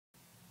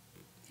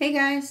Hey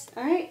guys,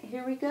 alright,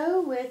 here we go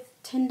with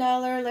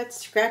 $10 Let's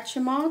Scratch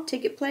 'em All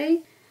ticket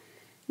play.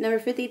 Number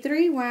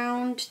 53,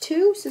 round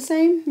 2, it's the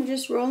same, we're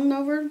just rolling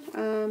over.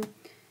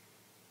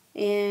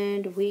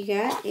 And we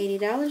got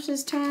 $80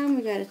 this time.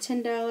 We got a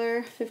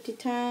 $10 50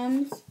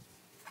 times,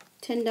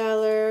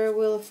 $10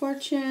 Wheel of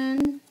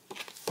Fortune,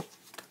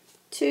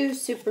 2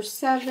 Super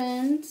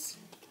 7s,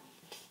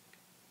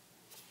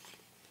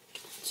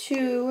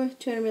 2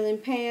 200 million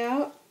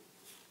payout,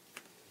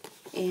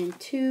 and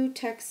 2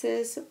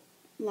 Texas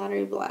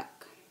Lottery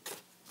Black.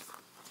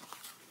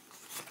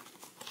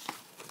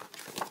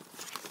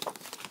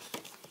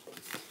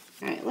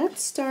 Alright,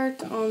 let's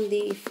start on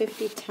the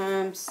 50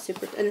 times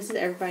super, and this is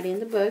everybody in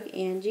the book.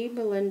 Angie,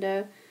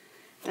 Belinda,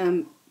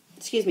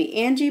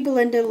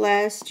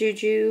 Les,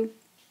 Juju,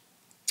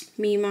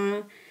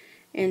 Mima,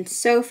 and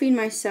Sophie and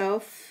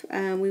myself.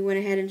 We went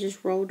ahead and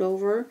just rolled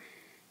over,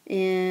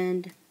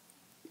 and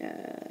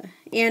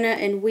Anna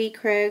and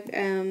Craig,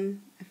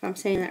 if I'm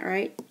saying that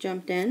right,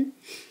 jumped in.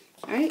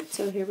 Alright,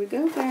 so here we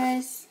go,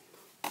 guys.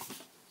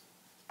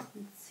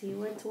 Let's see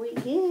what we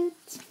get.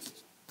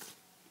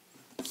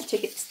 This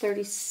ticket's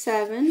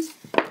 37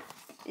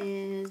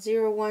 and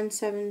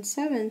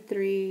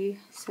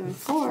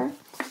 0177374.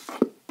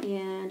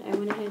 And I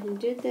went ahead and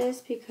did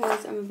this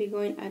because I'm going to be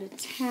going out of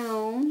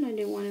town. I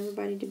didn't want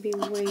everybody to be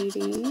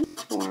waiting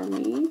for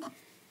me.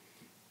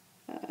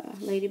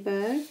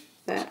 Ladybug.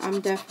 But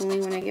I'm definitely,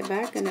 when I get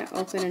back, going to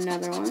open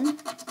another one.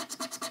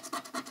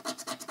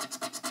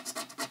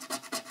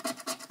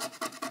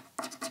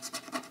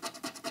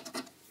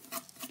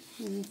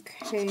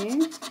 Okay,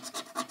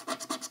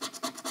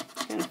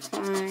 gotta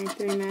find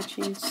 3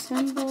 matching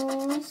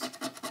symbols.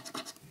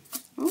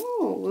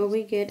 Oh, will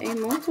we get a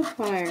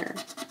multiplier?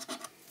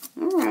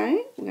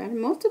 Alright, we got a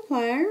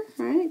multiplier.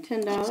 Alright,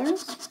 $10.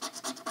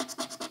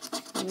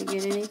 Will we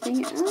get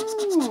anything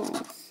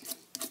else?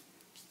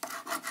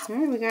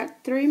 Alright, we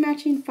got 3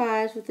 matching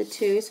 5s with the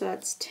 2, so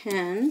that's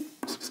 10.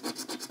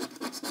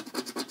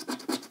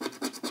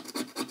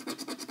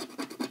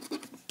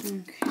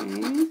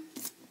 Okay.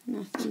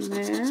 Nothing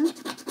there.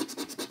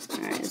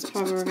 Alright, that's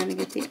probably we're going to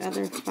get the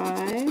other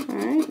 5.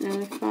 Alright,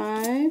 another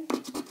 5.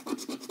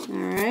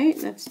 Alright,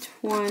 that's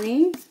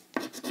 20.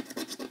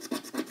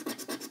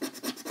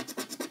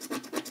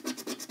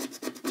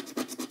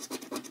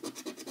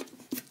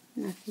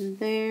 Nothing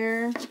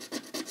there.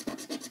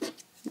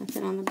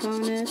 Nothing on the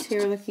bonus.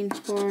 Here we're looking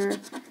for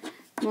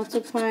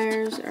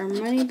multipliers or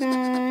money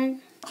bag.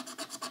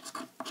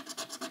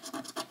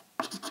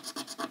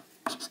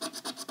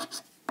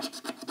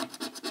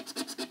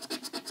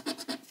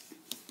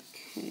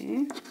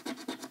 Okay,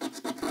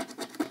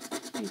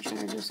 make sure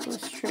I just go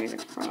straight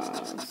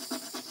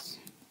across.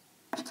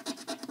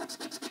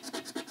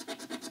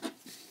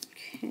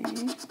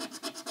 Okay.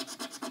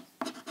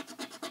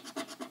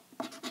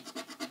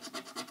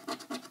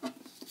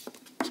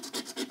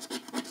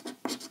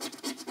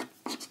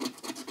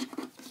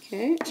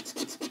 Okay.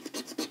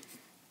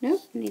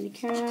 Nope, need a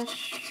cash.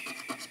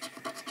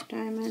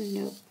 Diamond,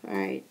 nope.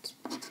 Alright.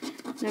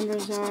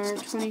 Numbers are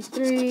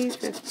 23,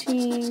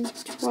 15,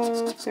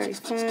 12,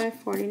 35,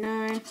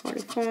 49,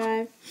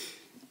 45,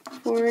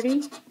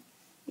 40,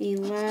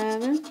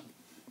 11,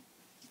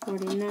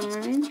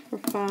 49 for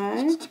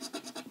 5,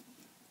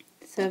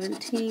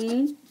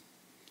 17,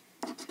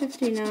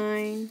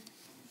 59,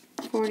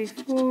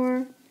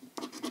 44,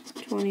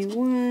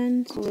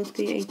 21. So let's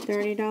be a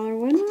 $30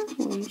 winner.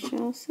 We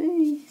shall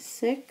see.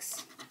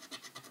 6,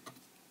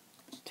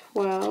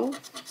 12,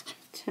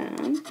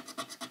 10,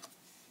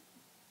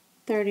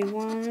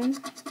 31,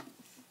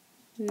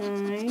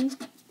 9,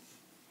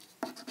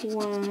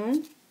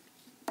 1,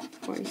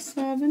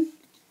 47,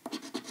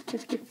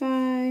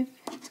 55,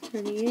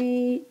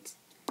 38,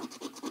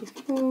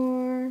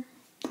 54,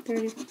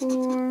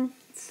 34,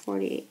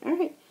 48.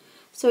 Alright,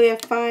 so we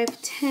have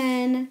 5,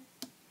 10,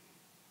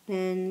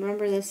 and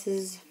remember this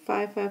is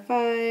 5, 5,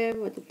 5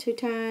 with the 2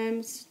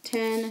 times,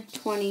 10,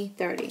 20,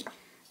 30.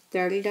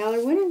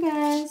 $30 winner,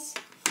 guys.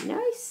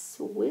 Nice,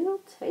 we'll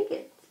take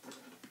it.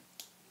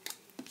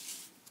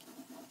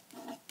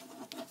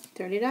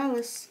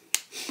 $30.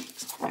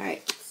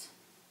 Alright,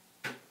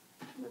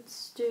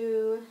 let's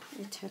do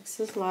a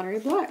Texas Lottery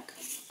Black.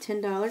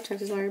 $10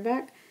 Texas Lottery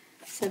Black.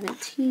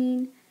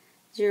 17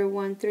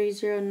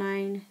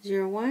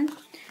 0130901.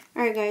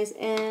 Alright guys,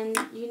 and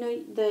you know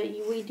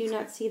we do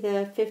not see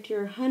the 50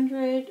 or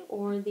 100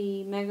 or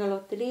the Mega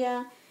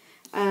Loteria.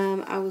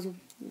 I was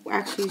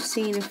actually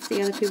seeing if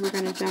the other people were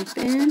going to jump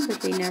in,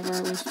 but they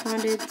never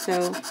responded,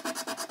 so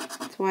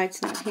that's why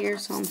it's not here,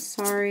 so I'm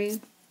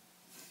sorry.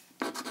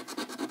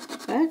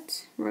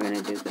 But we're going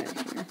to do good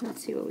here.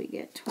 Let's see what we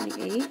get.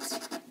 28,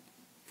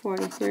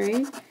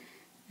 43.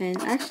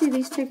 And actually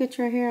these tickets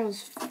right here, I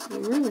was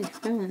really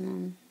feeling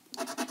them.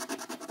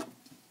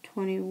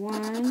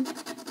 21,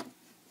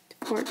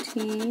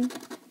 14,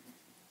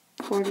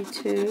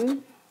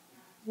 42,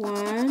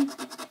 1,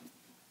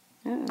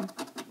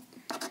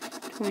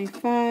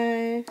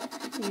 25,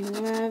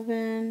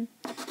 11,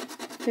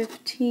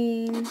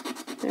 15,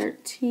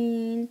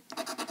 13,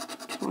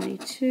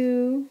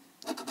 22,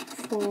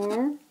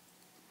 24,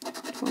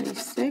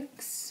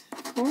 26,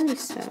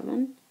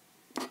 47,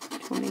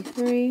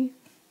 23,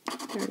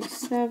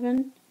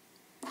 37,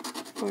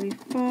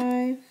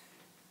 45,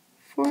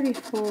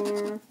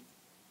 44,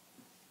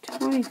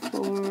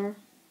 24,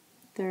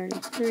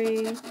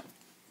 33,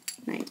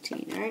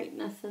 19. Alright,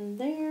 nothing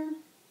there.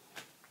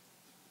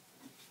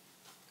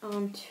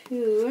 On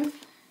to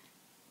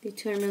the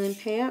 200 million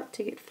payout,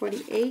 ticket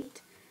 48,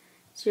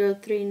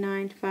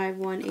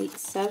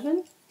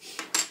 03951887.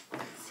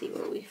 Let's see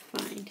what we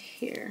find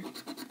here.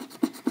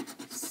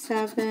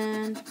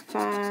 7,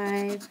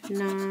 5,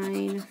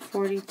 9,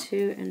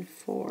 42, and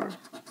 4.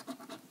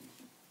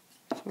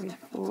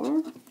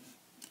 44,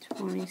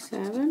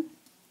 27,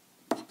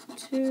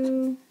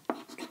 2,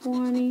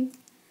 20,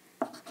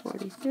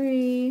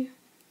 43,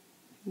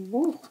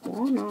 whoa,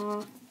 one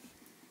off,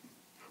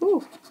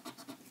 whew,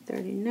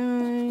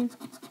 39,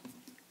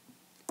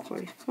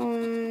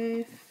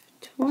 45,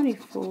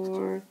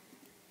 24,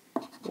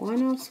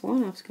 one offs,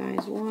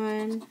 guys,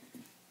 1,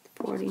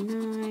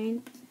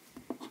 49,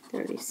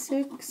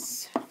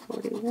 36,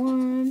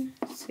 41,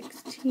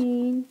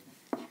 16,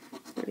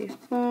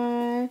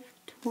 35,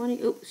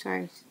 20, oops,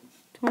 sorry,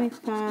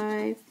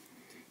 25,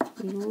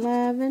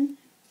 11,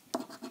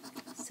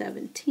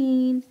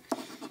 17,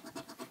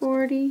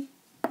 40,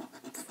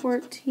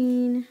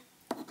 14,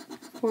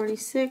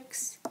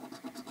 46,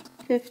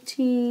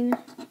 15,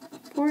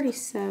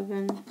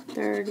 47,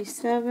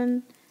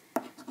 37,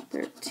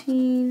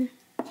 13,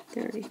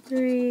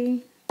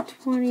 33,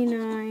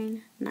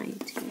 29,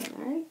 19.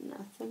 Alright,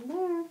 nothing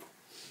there.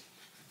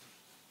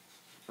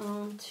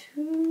 On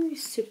to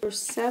Super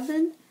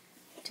 7,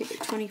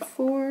 ticket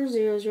 24,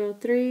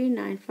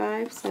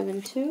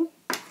 0039572.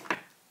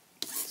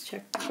 Let's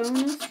check the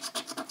bonus.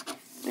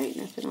 Alright,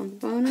 nothing on the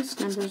bonus.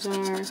 Numbers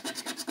are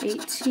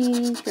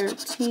 18,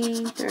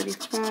 13,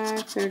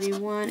 35,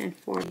 31, and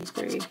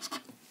 43.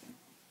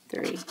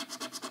 3,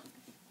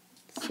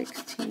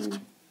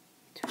 16,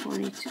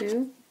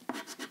 22,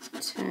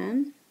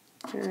 10,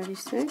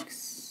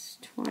 36,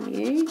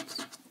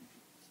 28,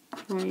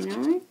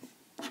 29,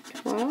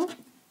 12,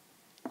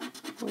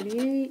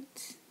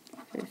 48,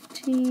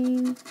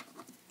 15,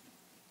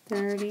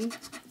 30,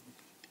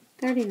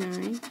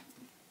 39,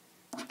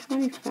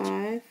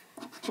 25,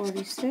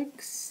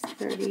 46,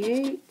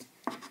 38,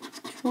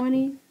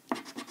 20,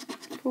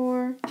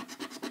 4,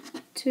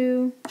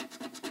 2,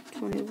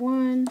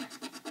 21,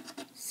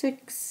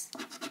 6,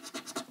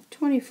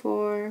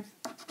 24,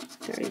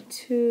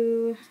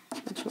 32,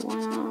 bunch of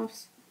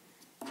one-offs,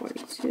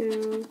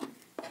 42,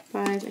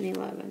 5, and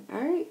 11.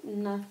 Alright,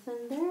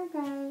 nothing there,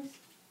 guys.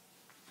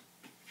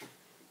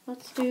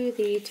 Let's do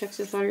the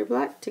Texas Lottery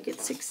Black,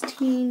 ticket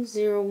 16,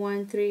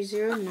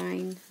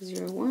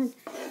 0130901.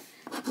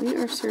 We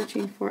are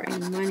searching for a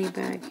money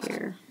bag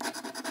here. I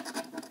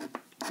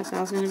thought it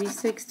was going to be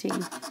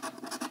 16.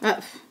 Oh,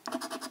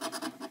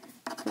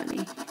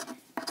 funny.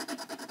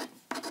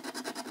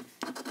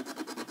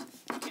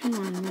 Come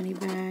on, money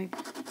bag.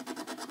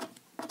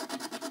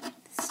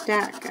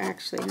 Stack,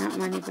 actually, not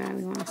money bag.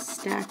 We want to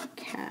stack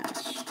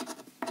cash.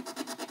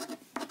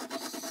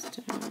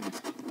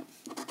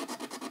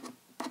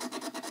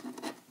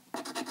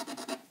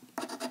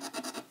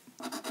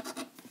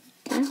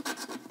 Okay.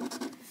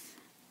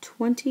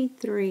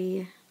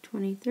 23.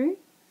 23?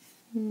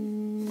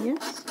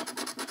 Yes.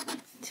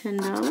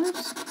 $10.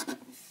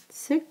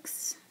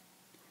 6.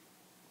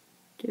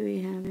 Do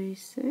we have a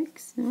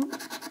 6? No.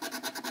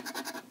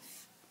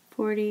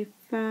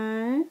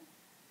 45.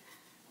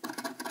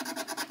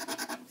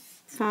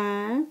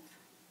 5.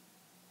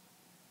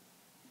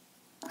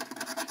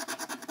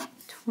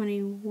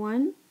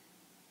 21.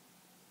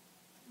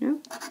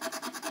 Nope.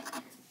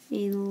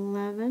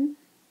 11.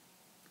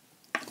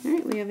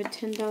 Alright, we have a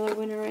 $10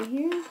 winner right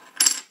here.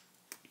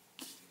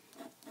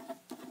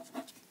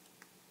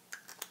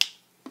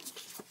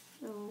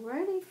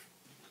 Alrighty.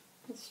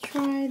 Let's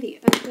try the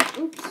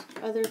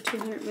other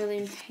 200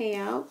 million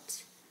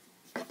payout.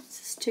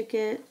 This is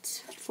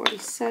ticket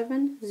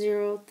 47,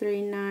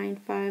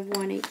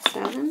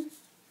 0395187.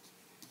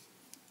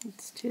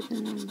 Let's do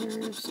the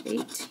numbers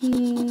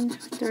 18,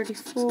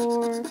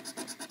 34,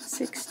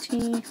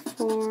 16,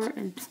 4,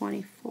 and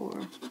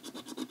 24.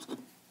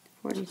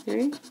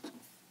 43,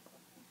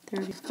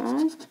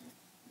 35,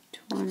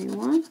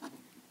 21,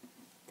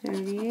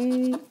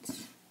 38,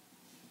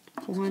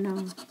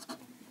 10.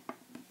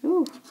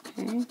 Ooh,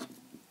 okay.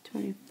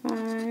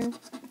 25,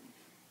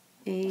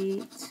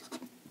 8.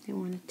 They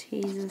want to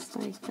tease us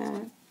like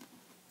that.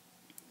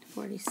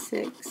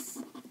 46,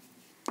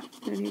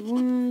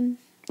 31,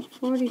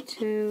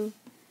 42,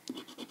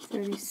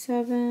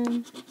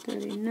 37,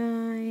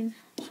 39,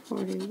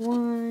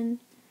 41,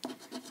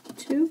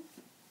 2,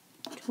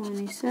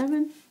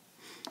 27,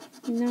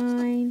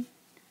 9,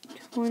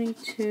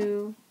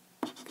 22,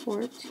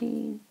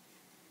 14,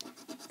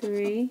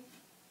 3,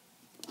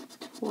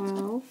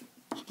 12,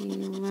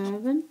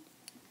 11,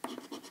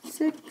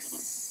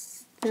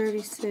 6,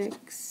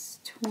 36,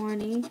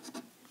 20,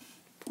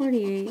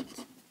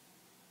 48,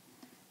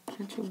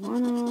 bunch of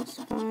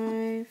one-offs,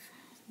 5,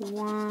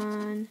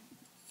 1,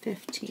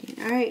 15.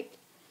 Alright.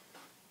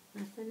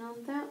 Nothing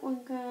on that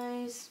one,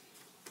 guys.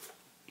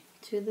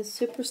 To the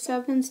Super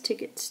 7s,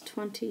 tickets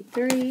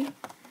 23,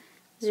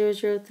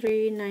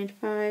 003,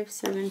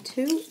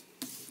 9572.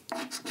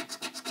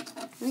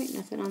 Alright,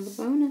 nothing on the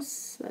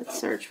bonus. Let's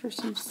search for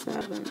some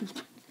 7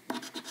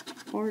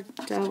 or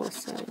double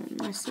 7.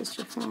 My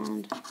sister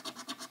found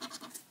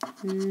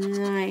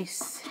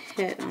nice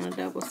hit on a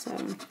double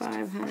 7.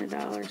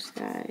 $500,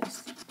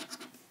 guys.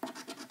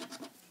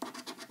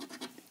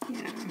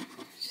 Yeah,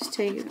 just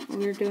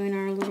we're doing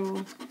our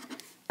little,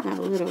 not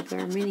a little, but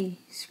our mini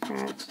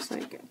scratch. It's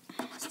like,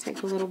 let's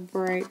take a little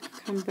break,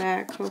 come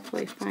back,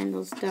 hopefully find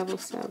those double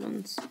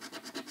 7s.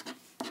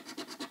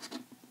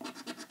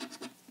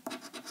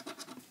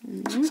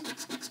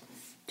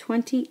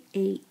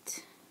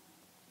 28,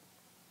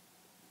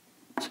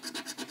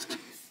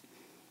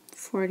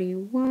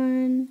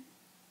 41,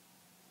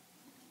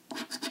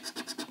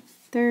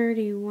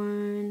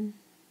 31,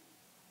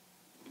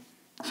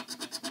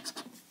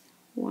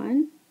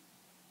 1,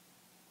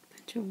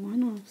 bunch of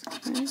 1-offs,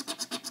 guys.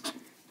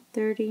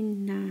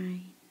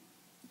 39.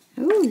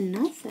 Oh,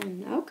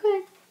 nothing.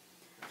 Okay.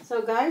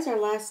 So, guys, our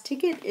last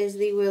ticket is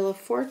the Wheel of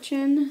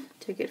Fortune,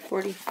 ticket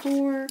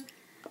 44,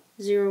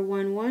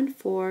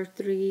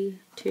 0114320.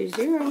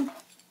 Let's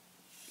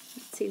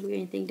see if we get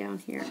anything down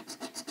here.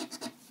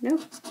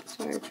 Nope.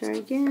 So, try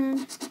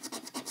again.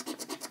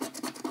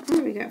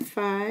 Oh, we got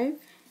 5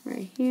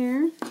 right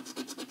here.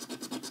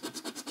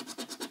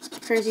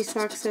 Crazy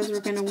Sock says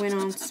we're going to win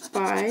on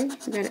Spy.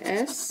 We got an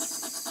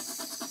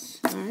S.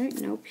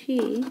 Alright, no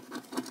P.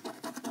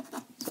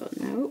 So,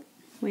 nope.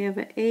 We have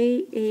an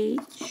A,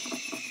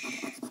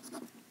 H,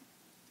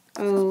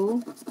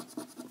 O,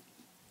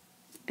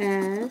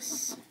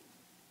 S,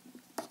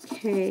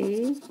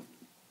 K.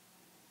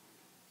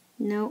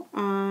 No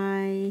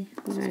I.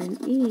 We got an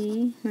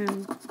E. We have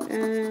an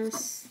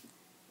S.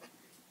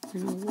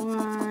 And a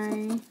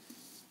Y.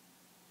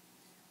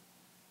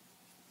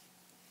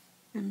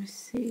 Let me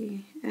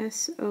see.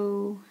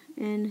 SONGBOO.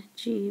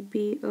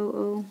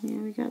 Yeah,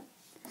 we got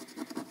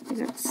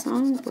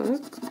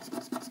songbook.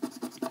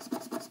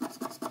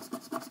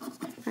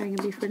 Probably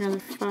gonna be for another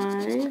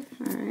 5.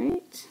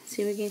 Alright.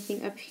 See if we get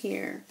anything up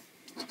here.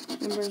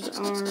 Numbers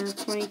are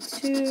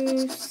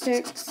 22,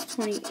 6,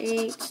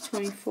 28,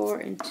 24,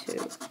 and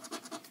 2.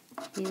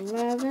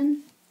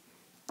 11,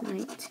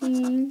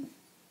 19,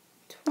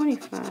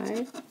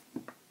 25,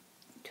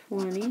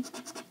 20,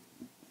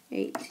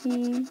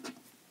 18,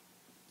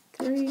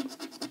 3,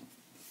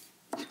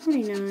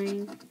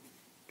 29,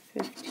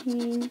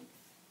 15,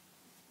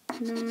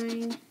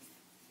 9,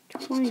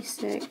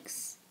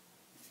 26,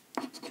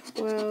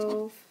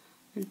 12,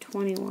 and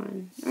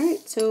 21.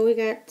 Alright, so we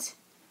got,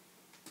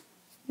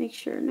 make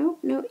sure, nope,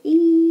 no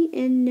E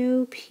and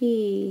no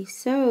P.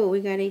 So we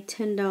got a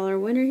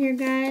 $10 winner here,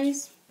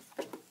 guys.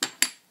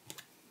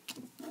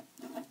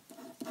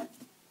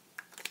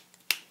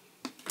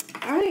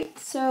 Alright,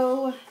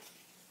 so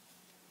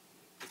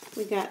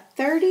we got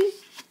 30,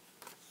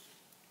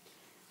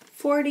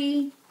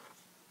 40,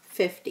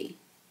 50.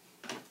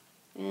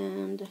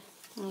 And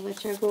I'll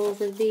let you go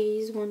over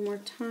these one more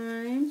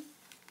time.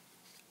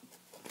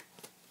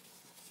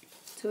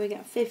 So we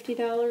got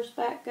 $50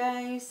 back,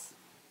 guys.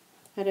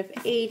 Out of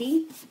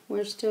 80,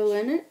 we're still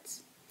in it.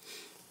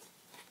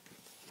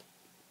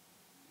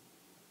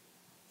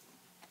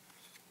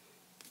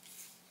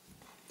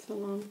 It's a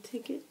long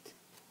ticket.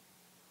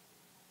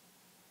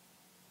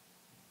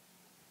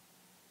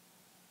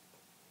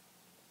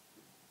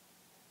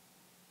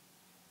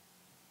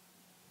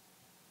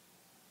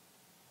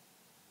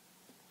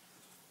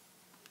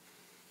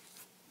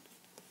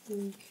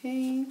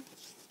 Okay.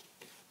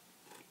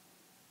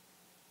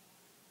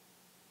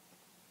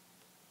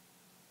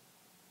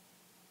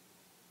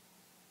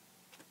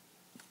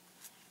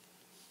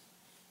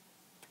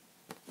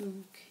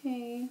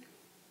 Okay.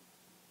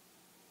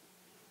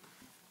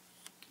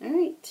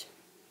 Alright.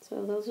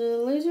 So those are the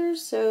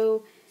losers.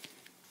 So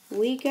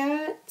we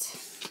got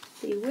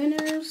the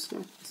winners.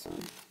 Not this one.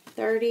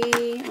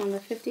 30 on the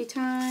 50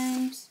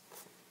 times.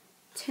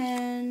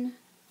 10,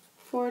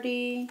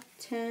 40,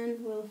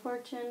 10, Wheel of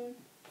Fortune.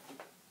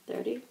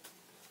 30,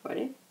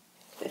 40,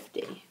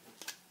 50.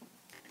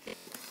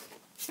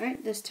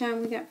 Alright, this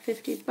time we got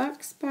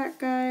 $50 back,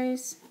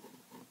 guys.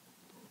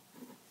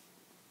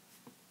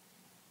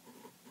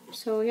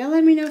 So y'all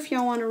let me know if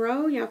y'all want to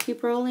roll. Y'all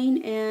keep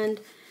rolling. And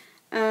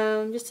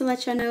just to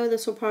let y'all know,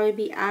 this will probably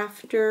be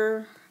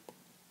after.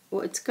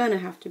 Well, it's going to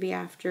have to be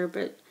after,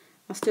 but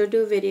I'll still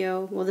do a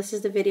video. Well, this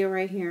is the video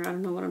right here. I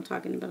don't know what I'm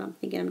talking about. I'm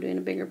thinking I'm doing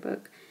a bigger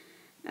book.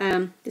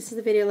 This is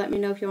the video. Let me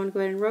know if you want to go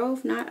ahead and roll.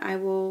 If not, I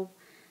will,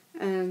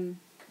 let's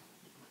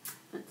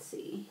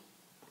see.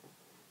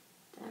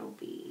 That'll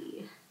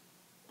be,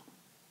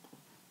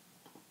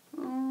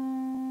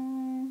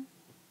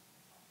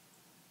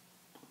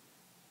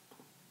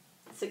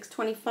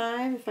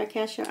 $6.25 if I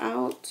cash it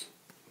out.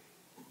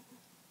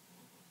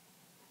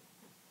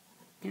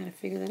 Gotta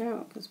figure that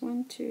out, because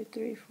 1, 2,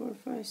 3, 4,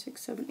 5,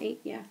 6, 7,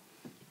 8, yeah.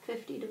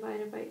 50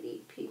 divided by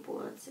 8 people,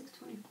 that's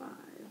 $6.25.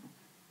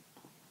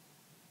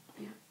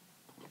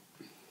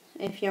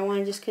 If y'all want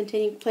to just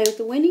continue to play with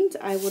the winnings,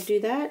 I will do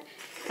that.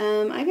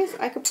 I guess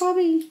I could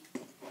probably,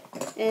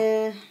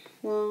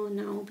 well,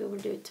 no, I won't be able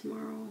to do it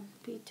tomorrow. I'll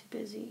be too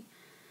busy.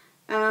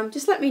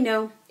 Just let me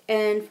know.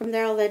 And from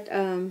there, I'll let,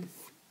 I'm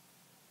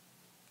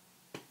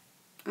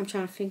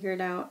trying to figure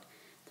it out.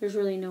 There's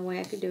really no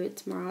way I could do it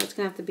tomorrow. It's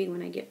going to have to be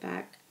when I get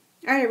back.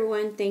 All right,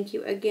 everyone. Thank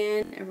you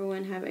again.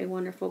 Everyone have a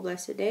wonderful,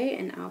 blessed day,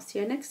 and I'll see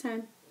you next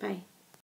time. Bye.